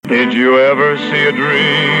Did you ever see a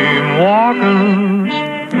dream walking?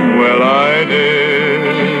 Well, I did.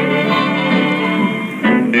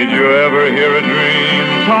 Did you ever hear a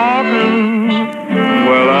dream talking?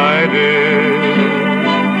 Well, I did.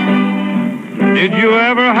 Did you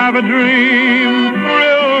ever have a dream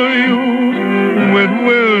thrill you with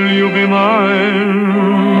will you be mine?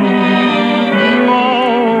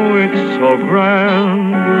 Oh, it's so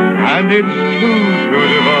grand and it's too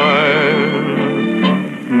divine.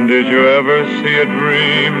 Did you ever see a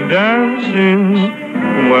dream dancing?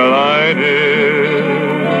 Well, I did.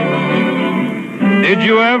 Did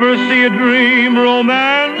you ever see a dream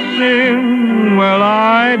romancing? Well,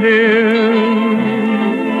 I did.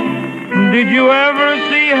 Did you ever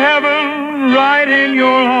see heaven right in your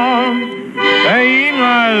arms, saying,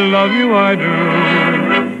 I love you, I do?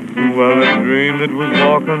 Well, the dream that was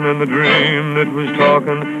walking and the dream that was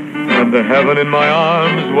talking, and the heaven in my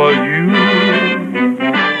arms was you.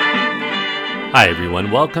 Hi,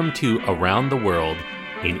 everyone. Welcome to Around the World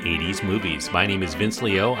in 80s Movies. My name is Vince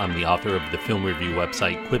Leo. I'm the author of the film review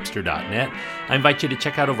website, Quipster.net. I invite you to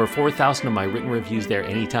check out over 4,000 of my written reviews there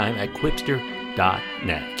anytime at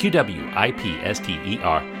Quipster.net.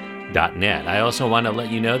 QWIPSTER.net. I also want to let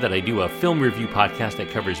you know that I do a film review podcast that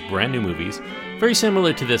covers brand new movies, very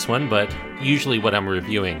similar to this one, but usually what I'm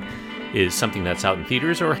reviewing is something that's out in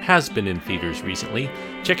theaters or has been in theaters recently.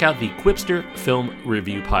 Check out the Quipster Film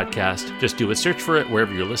Review Podcast. Just do a search for it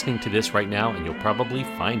wherever you're listening to this right now, and you'll probably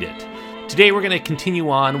find it. Today we're going to continue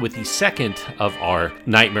on with the second of our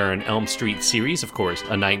Nightmare on Elm Street series. Of course,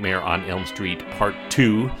 A Nightmare on Elm Street Part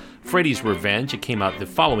 2, Freddy's Revenge. It came out the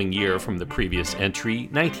following year from the previous entry,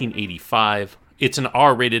 1985. It's an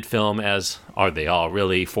R-rated film, as are they all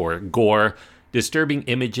really, for gore, disturbing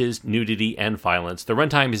images, nudity, and violence. The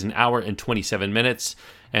runtime is 1 hour and 27 minutes,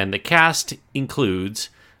 and the cast includes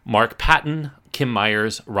Mark Patton, Kim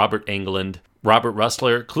Myers, Robert Englund, Robert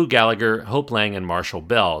Rustler, Clu Gallagher, Hope Lang, and Marshall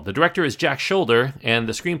Bell. The director is Jack Sholder, and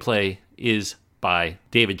the screenplay is by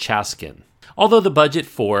David Chaskin. Although the budget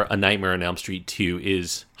for A Nightmare on Elm Street 2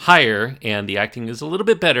 is higher, and the acting is a little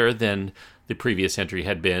bit better than the previous entry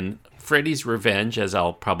had been, Freddy's Revenge, as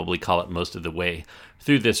I'll probably call it most of the way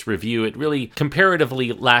through this review, it really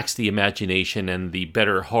comparatively lacks the imagination and the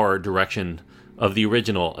better horror direction of the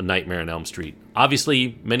original A Nightmare on Elm Street.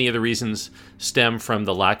 Obviously, many of the reasons stem from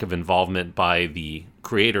the lack of involvement by the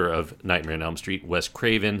creator of Nightmare on Elm Street, Wes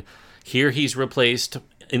Craven. Here he's replaced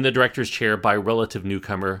in the director's chair by relative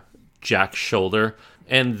newcomer Jack Sholder,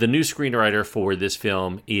 and the new screenwriter for this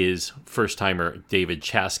film is first-timer David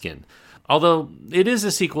Chaskin. Although it is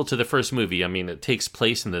a sequel to the first movie, I mean, it takes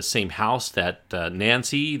place in the same house that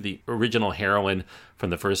Nancy, the original heroine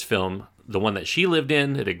from the first film, the one that she lived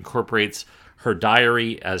in. It incorporates her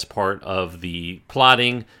diary as part of the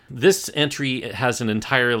plotting. This entry has an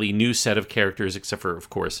entirely new set of characters, except for, of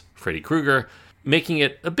course, Freddy Krueger, making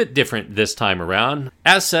it a bit different this time around.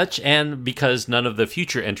 As such, and because none of the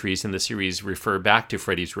future entries in the series refer back to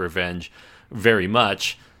Freddy's Revenge very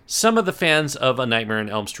much, some of the fans of A Nightmare on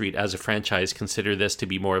Elm Street as a franchise consider this to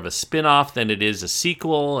be more of a spin-off than it is a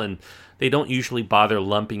sequel, and they don't usually bother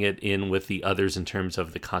lumping it in with the others in terms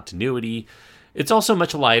of the continuity. It's also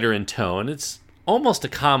much lighter in tone. It's almost a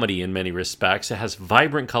comedy in many respects. It has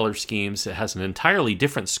vibrant color schemes. It has an entirely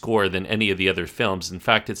different score than any of the other films. In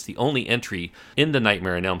fact, it's the only entry in the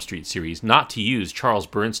Nightmare on Elm Street series not to use Charles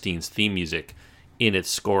Bernstein's theme music in its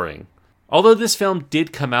scoring. Although this film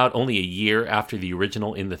did come out only a year after the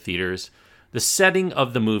original in the theaters, the setting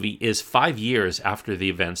of the movie is 5 years after the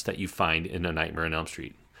events that you find in A Nightmare on Elm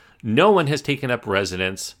Street. No one has taken up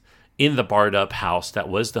residence in the barred-up house that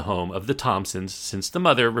was the home of the Thompsons since the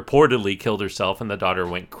mother reportedly killed herself and the daughter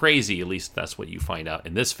went crazy. At least that's what you find out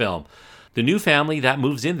in this film. The new family that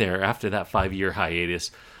moves in there after that 5-year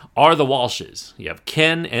hiatus are the Walshes. You have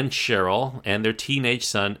Ken and Cheryl and their teenage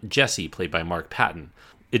son, Jesse, played by Mark Patton.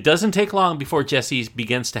 It doesn't take long before Jesse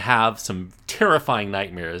begins to have some terrifying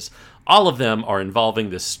nightmares. All of them are involving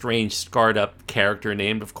this strange, scarred-up character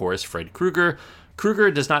named, of course, Fred Krueger. Krueger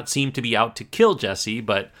does not seem to be out to kill Jesse,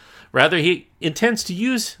 but rather he intends to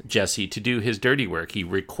use Jesse to do his dirty work. He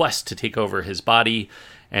requests to take over his body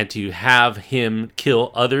and to have him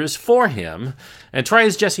kill others for him. And try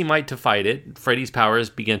as Jesse might to fight it, Freddy's powers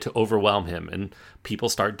begin to overwhelm him, and people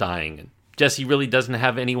start dying. Jesse really doesn't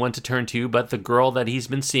have anyone to turn to but the girl that he's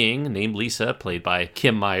been seeing, named Lisa, played by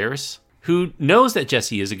Kim Myers, who knows that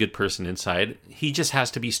Jesse is a good person inside. He just has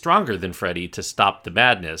to be stronger than Freddy to stop the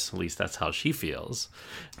madness. At least that's how she feels.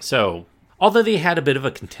 So, Although they had a bit of a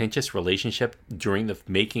contentious relationship during the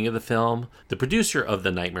making of the film, the producer of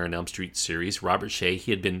the Nightmare on Elm Street series, Robert Shaye,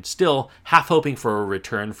 he had been still half hoping for a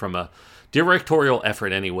return from a directorial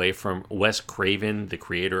effort anyway from Wes Craven, the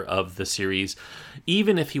creator of the series,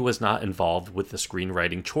 even if he was not involved with the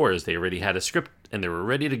screenwriting chores. They already had a script and they were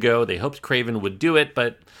ready to go. They hoped Craven would do it,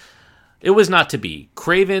 but it was not to be.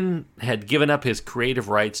 Craven had given up his creative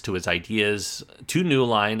rights to his ideas to New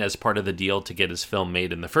Line as part of the deal to get his film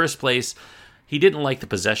made in the first place. He didn't like the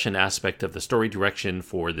possession aspect of the story direction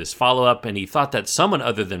for this follow-up, and he thought that someone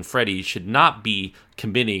other than Freddy should not be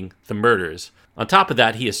committing the murders. On top of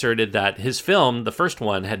that, he asserted that his film, the first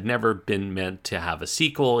one, had never been meant to have a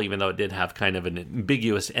sequel, even though it did have kind of an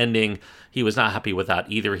ambiguous ending. He was not happy with that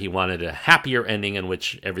either. He wanted a happier ending in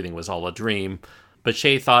which everything was all a dream. But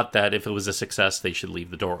Shaye thought that if it was a success, they should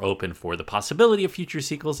leave the door open for the possibility of future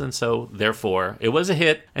sequels, and so, therefore, it was a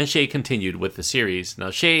hit, and Shaye continued with the series. Now,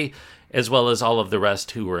 Shaye, as well as all of the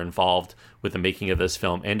rest who were involved with the making of this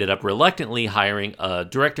film, ended up reluctantly hiring a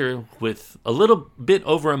director with a little bit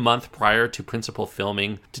over a month prior to principal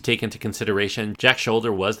filming to take into consideration. Jack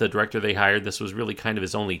Sholder was the director they hired. This was really kind of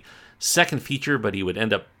his only second feature, but he would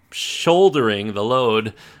end up shouldering the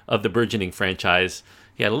load of the burgeoning franchise.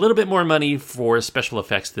 He had a little bit more money for special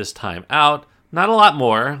effects this time out. Not a lot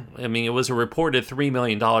more. I mean, it was a reported $3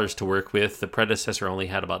 million to work with. The predecessor only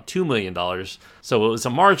had about $2 million, so it was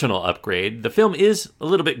a marginal upgrade. The film is a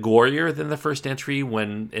little bit gorier than the first entry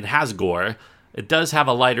when it has gore. It does have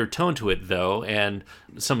a lighter tone to it, though, and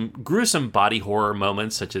some gruesome body horror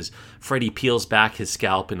moments, such as Freddy peels back his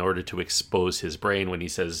scalp in order to expose his brain when he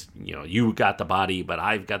says, you got the body, but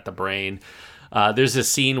I've got the brain. There's a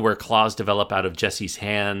scene where claws develop out of Jesse's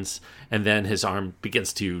hands, and then his arm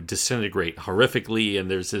begins to disintegrate horrifically, and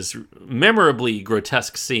there's this memorably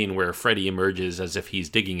grotesque scene where Freddy emerges as if he's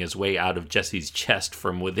digging his way out of Jesse's chest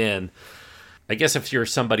from within. I guess if you're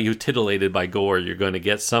somebody who's titillated by gore, you're going to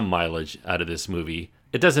get some mileage out of this movie.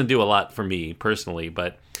 It doesn't do a lot for me, personally,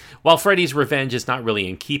 but while Freddy's Revenge is not really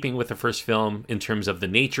in keeping with the first film in terms of the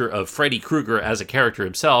nature of Freddy Krueger as a character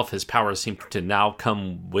himself, his powers seem to now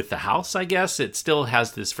come with the house, I guess. It still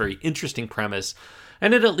has this very interesting premise,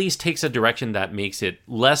 and it at least takes a direction that makes it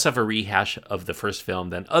less of a rehash of the first film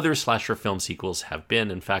than other slasher film sequels have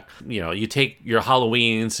been. In fact, you take your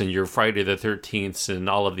Halloweens and your Friday the 13th and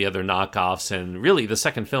all of the other knockoffs, and really the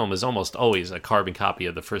second film is almost always a carbon copy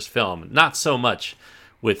of the first film. Not so much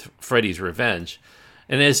with Freddy's Revenge.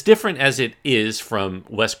 And as different as it is from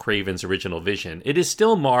Wes Craven's original vision, it is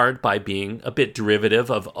still marred by being a bit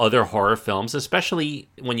derivative of other horror films, especially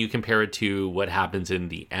when you compare it to what happens in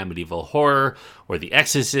the Amityville Horror or The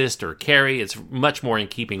Exorcist or Carrie. It's much more in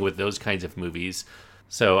keeping with those kinds of movies.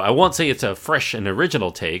 So I won't say it's a fresh and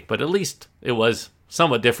original take, but at least it was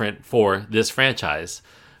somewhat different for this franchise.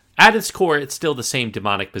 At its core, it's still the same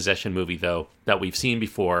demonic possession movie, though, that we've seen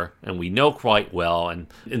before, and we know quite well. And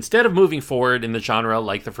instead of moving forward in the genre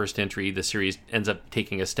like the first entry, the series ends up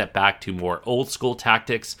taking a step back to more old-school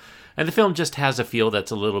tactics, and the film just has a feel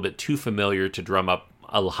that's a little bit too familiar to drum up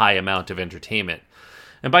a high amount of entertainment.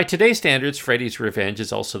 And by today's standards, Freddy's Revenge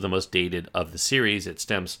is also the most dated of the series. It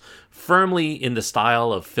stems firmly in the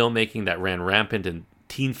style of filmmaking that ran rampant in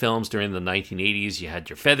teen films during the 1980s. You had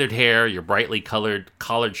your feathered hair, your brightly colored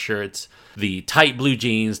collared shirts, the tight blue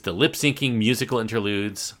jeans, the lip-syncing musical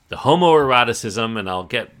interludes, the homoeroticism, and I'll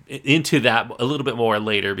get into that a little bit more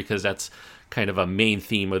later because that's kind of a main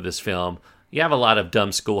theme of this film. You have a lot of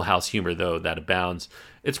dumb schoolhouse humor, though, that abounds.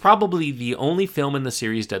 It's probably the only film in the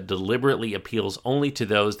series that deliberately appeals only to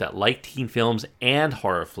those that like teen films and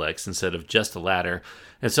horror flicks instead of just the latter.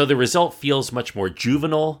 And so the result feels much more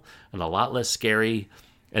juvenile and a lot less scary.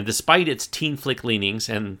 And despite its teen flick leanings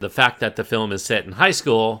and the fact that the film is set in high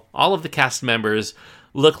school, all of the cast members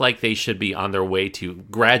look like they should be on their way to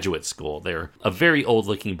graduate school. They're a very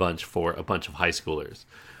old-looking bunch for a bunch of high schoolers.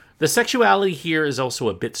 The sexuality here is also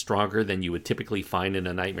a bit stronger than you would typically find in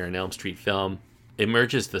a Nightmare on Elm Street film. It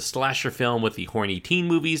merges the slasher film with the horny teen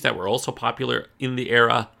movies that were also popular in the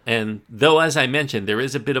era. And though, as I mentioned, there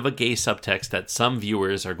is a bit of a gay subtext that some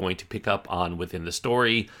viewers are going to pick up on within the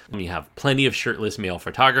story. You have plenty of shirtless male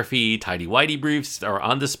photography. Tidy-whitey briefs are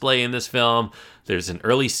on display in this film. There's an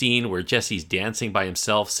early scene where Jesse's dancing by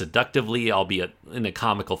himself seductively, albeit in a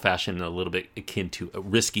comical fashion, a little bit akin to a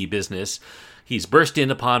risky business. He's burst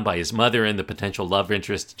in upon by his mother and the potential love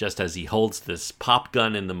interest just as he holds this pop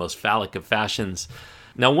gun in the most phallic of fashions.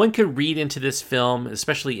 Now, one could read into this film,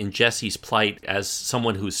 especially in Jesse's plight, as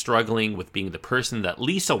someone who's struggling with being the person that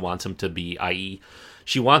Lisa wants him to be, i.e.,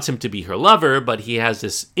 She wants him to be her lover, but he has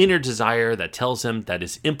this inner desire that tells him that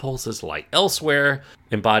his impulses lie elsewhere.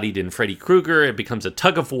 Embodied in Freddy Krueger, it becomes a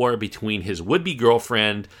tug of war between his would-be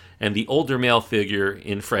girlfriend and the older male figure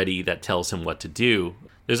in Freddy that tells him what to do.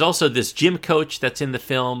 There's also this gym coach that's in the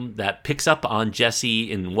film that picks up on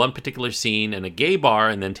Jesse in one particular scene in a gay bar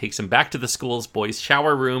and then takes him back to the school's boys'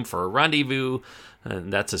 shower room for a rendezvous.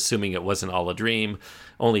 And that's assuming it wasn't all a dream,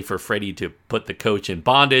 only for Freddy to put the coach in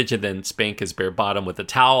bondage and then spank his bare bottom with a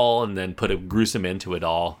towel and then put a gruesome end to it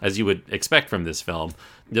all, as you would expect from this film.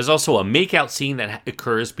 There's also a makeout scene that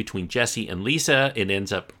occurs between Jesse and Lisa. It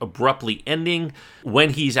ends up abruptly ending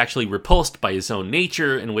when he's actually repulsed by his own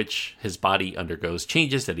nature, in which his body undergoes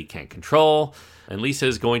changes that he can't control. And Lisa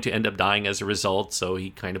is going to end up dying as a result, so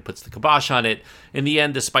he kind of puts the kibosh on it. In the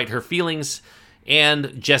end, despite her feelings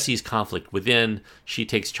and Jesse's conflict within, she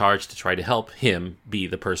takes charge to try to help him be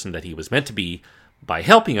the person that he was meant to be by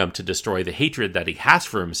helping him to destroy the hatred that he has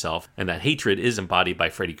for himself, and that hatred is embodied by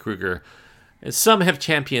Freddy Krueger. And some have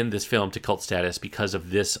championed this film to cult status because of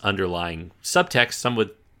this underlying subtext. Some would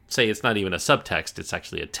say it's not even a subtext, it's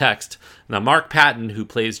actually a text. Now, Mark Patton, who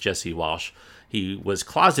plays Jesse Walsh, he was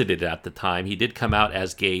closeted at the time. He did come out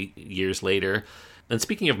as gay years later. And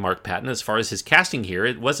speaking of Mark Patton, as far as his casting here,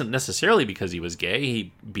 it wasn't necessarily because he was gay.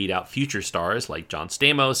 He beat out future stars like John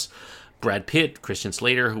Stamos, Brad Pitt, Christian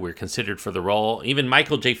Slater, who were considered for the role. Even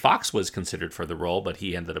Michael J. Fox was considered for the role, but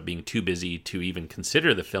he ended up being too busy to even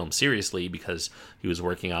consider the film seriously because he was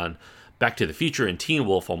working on Back to the Future and Teen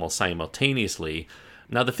Wolf almost simultaneously.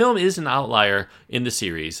 Now, the film is an outlier in the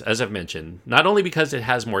series, as I've mentioned, not only because it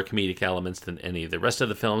has more comedic elements than any of the rest of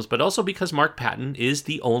the films, but also because Mark Patton is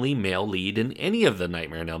the only male lead in any of the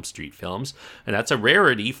Nightmare on Elm Street films, and that's a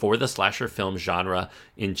rarity for the slasher film genre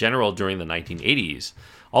in general during the 1980s.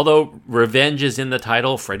 Although revenge is in the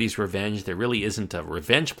title, Freddy's Revenge, there really isn't a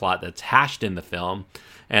revenge plot that's hashed in the film.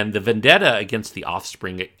 And the vendetta against the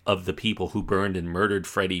offspring of the people who burned and murdered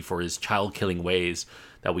Freddy for his child-killing ways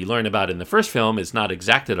that we learn about in the first film is not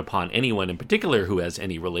exacted upon anyone in particular who has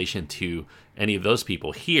any relation to any of those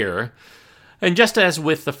people here. And just as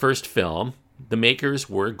with the first film, the makers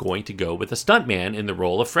were going to go with a stuntman in the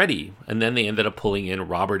role of Freddy, and then they ended up pulling in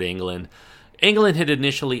Robert Englund. Englund had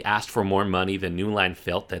initially asked for more money than New Line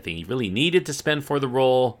felt that they really needed to spend for the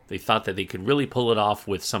role. They thought that they could really pull it off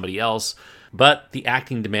with somebody else, but the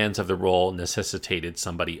acting demands of the role necessitated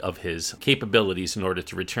somebody of his capabilities in order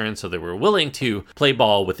to return, so they were willing to play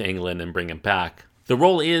ball with Englund and bring him back. The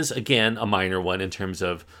role is, again, a minor one in terms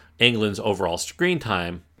of Englund's overall screen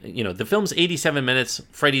time. You know, the film's 87 minutes.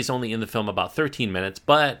 Freddy's only in the film about 13 minutes,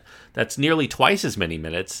 but that's nearly twice as many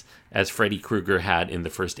minutes as Freddy Krueger had in the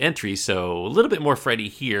first entry, so a little bit more Freddy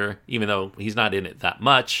here, even though he's not in it that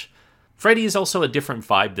much. Freddy is also a different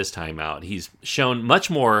vibe this time out. He's shown much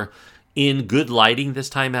more in good lighting this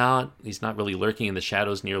time out. He's not really lurking in the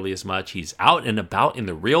shadows nearly as much. He's out and about in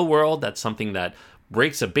the real world. That's something that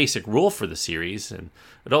breaks a basic rule for the series, and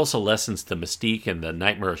it also lessens the mystique and the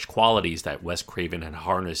nightmarish qualities that Wes Craven had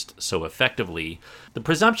harnessed so effectively. The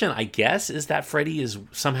presumption, I guess, is that Freddy is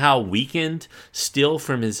somehow weakened still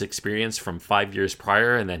from his experience from 5 years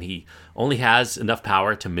prior, and that he only has enough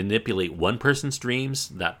power to manipulate one person's dreams,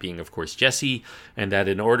 that being, of course, Jesse, and that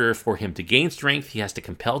in order for him to gain strength, he has to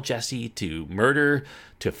compel Jesse to murder,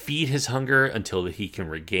 to feed his hunger until he can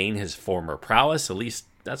regain his former prowess. At least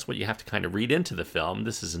that's what you have to kind of read into the film.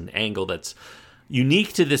 This is an angle that's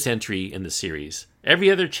unique to this entry in the series.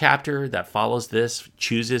 Every other chapter that follows this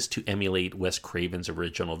chooses to emulate Wes Craven's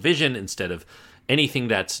original vision instead of anything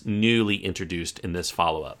that's newly introduced in this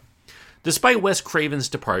follow-up. Despite Wes Craven's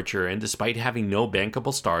departure and despite having no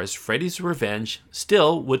bankable stars, Freddy's Revenge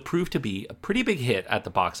still would prove to be a pretty big hit at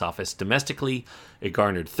the box office domestically. It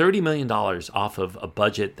garnered $30 million off of a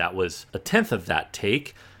budget that was a tenth of that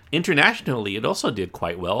take. Internationally, it also did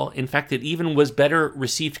quite well. In fact, it even was better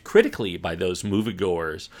received critically by those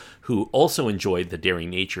moviegoers who also enjoyed the daring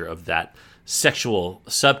nature of that sexual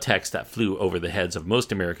subtext that flew over the heads of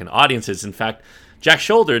most American audiences. In fact, Jack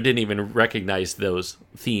Scholder didn't even recognize those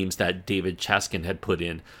themes that David Chaskin had put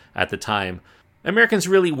in at the time. Americans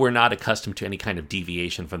really were not accustomed to any kind of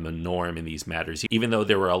deviation from the norm in these matters, even though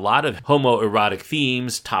there were a lot of homoerotic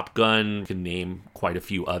themes. Top Gun, you can name quite a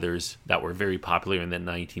few others that were very popular in the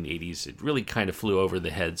 1980s. It really kind of flew over the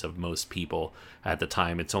heads of most people at the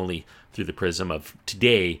time. It's only through the prism of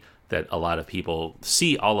today that a lot of people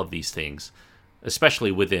see all of these things,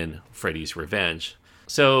 especially within Freddy's Revenge.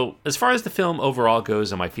 So as far as the film overall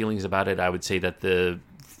goes and my feelings about it, I would say that the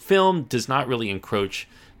film does not really encroach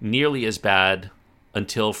nearly as bad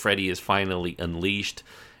until Freddy is finally unleashed.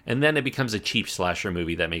 and then it becomes a cheap slasher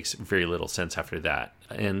movie that makes very little sense after that.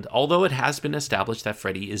 And although it has been established that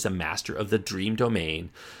Freddy is a master of the dream domain,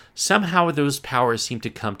 somehow those powers seem to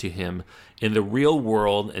come to him in the real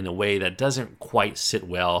world in a way that doesn't quite sit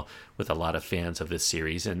well with a lot of fans of this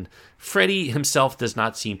series. And Freddy himself does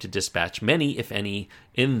not seem to dispatch many, if any,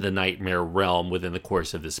 in the nightmare realm within the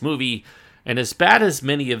course of this movie. And as bad as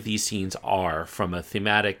many of these scenes are from a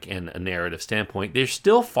thematic and a narrative standpoint, they're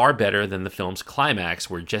still far better than the film's climax,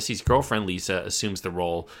 where Jesse's girlfriend Lisa assumes the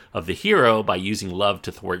role of the hero by using love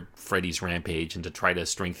to thwart Freddy's rampage and to try to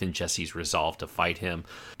strengthen Jesse's resolve to fight him.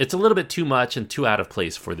 It's a little bit too much and too out of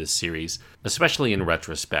place for this series, especially in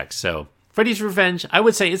retrospect. So Freddy's Revenge, I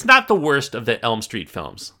would say, is not the worst of the Elm Street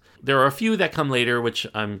films. There are a few that come later, which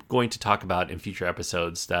I'm going to talk about in future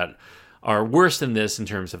episodes, that are worse than this in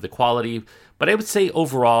terms of the quality, but I would say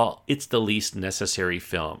overall it's the least necessary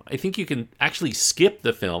film. I think you can actually skip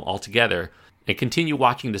the film altogether and continue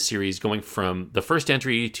watching the series going from the first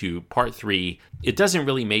entry to part 3. It doesn't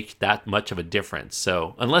really make that much of a difference.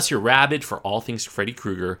 So unless you're rabid for all things Freddy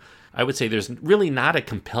Krueger, I would say there's really not a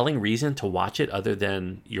compelling reason to watch it other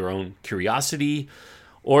than your own curiosity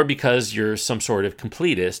or because you're some sort of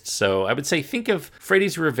completist. So I would say think of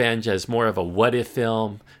Freddy's Revenge as more of a what-if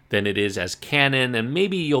film than it is as canon, and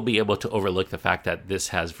maybe you'll be able to overlook the fact that this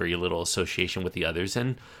has very little association with the others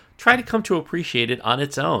and try to come to appreciate it on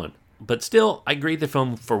its own. But still, I grade the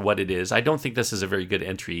film for what it is. I don't think this is a very good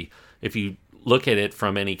entry if you look at it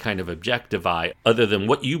from any kind of objective eye other than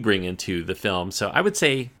what you bring into the film. So I would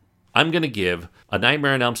say I'm going to give A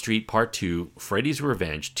Nightmare on Elm Street Part 2, Freddy's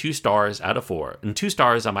Revenge, 2 stars out of 4. And 2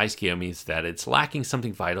 stars on my scale means that it's lacking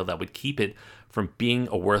something vital that would keep it from being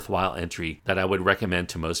a worthwhile entry that I would recommend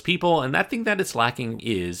to most people. And that thing that it's lacking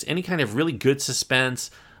is any kind of really good suspense,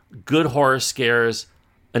 good horror scares,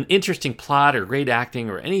 an interesting plot or great acting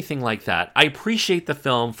or anything like that. I appreciate the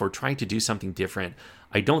film for trying to do something different.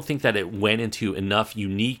 I don't think that it went into enough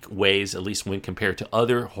unique ways, at least when compared to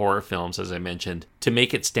other horror films, as I mentioned, to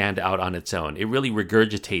make it stand out on its own. It really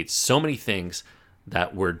regurgitates so many things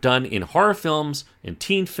that were done in horror films, in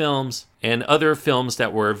teen films, and other films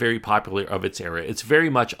that were very popular of its era. It's very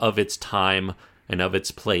much of its time and of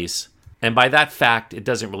its place. And by that fact, it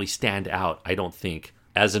doesn't really stand out, I don't think,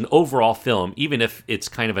 as an overall film, even if it's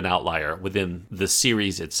kind of an outlier within the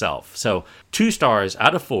series itself. So 2 stars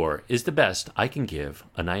out of 4 is the best I can give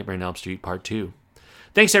A Nightmare on Elm Street Part 2.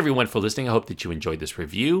 Thanks everyone for listening. I hope that you enjoyed this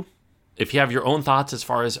review. If you have your own thoughts as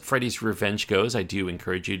far as Freddy's Revenge goes, I do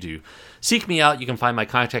encourage you to seek me out. You can find my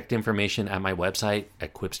contact information at my website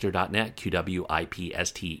at quipster.net,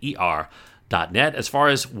 QWIPSTER.net. As far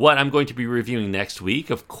as what I'm going to be reviewing next week,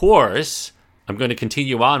 of course, I'm going to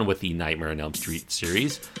continue on with the Nightmare on Elm Street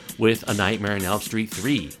series with A Nightmare on Elm Street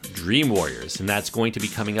 3, Dream Warriors, and that's going to be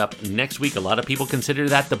coming up next week. A lot of people consider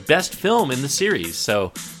that the best film in the series,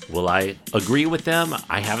 so will I agree with them?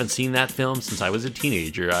 I haven't seen that film since I was a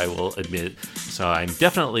teenager, I will admit, so I'm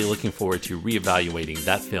definitely looking forward to reevaluating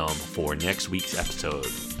that film for next week's episode.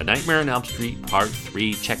 A Nightmare on Elm Street Part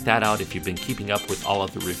 3, check that out if you've been keeping up with all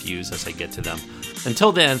of the reviews as I get to them.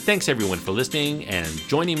 Until then, thanks everyone for listening and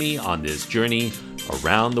joining me on this journey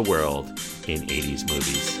around the world in 80s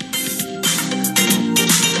movies.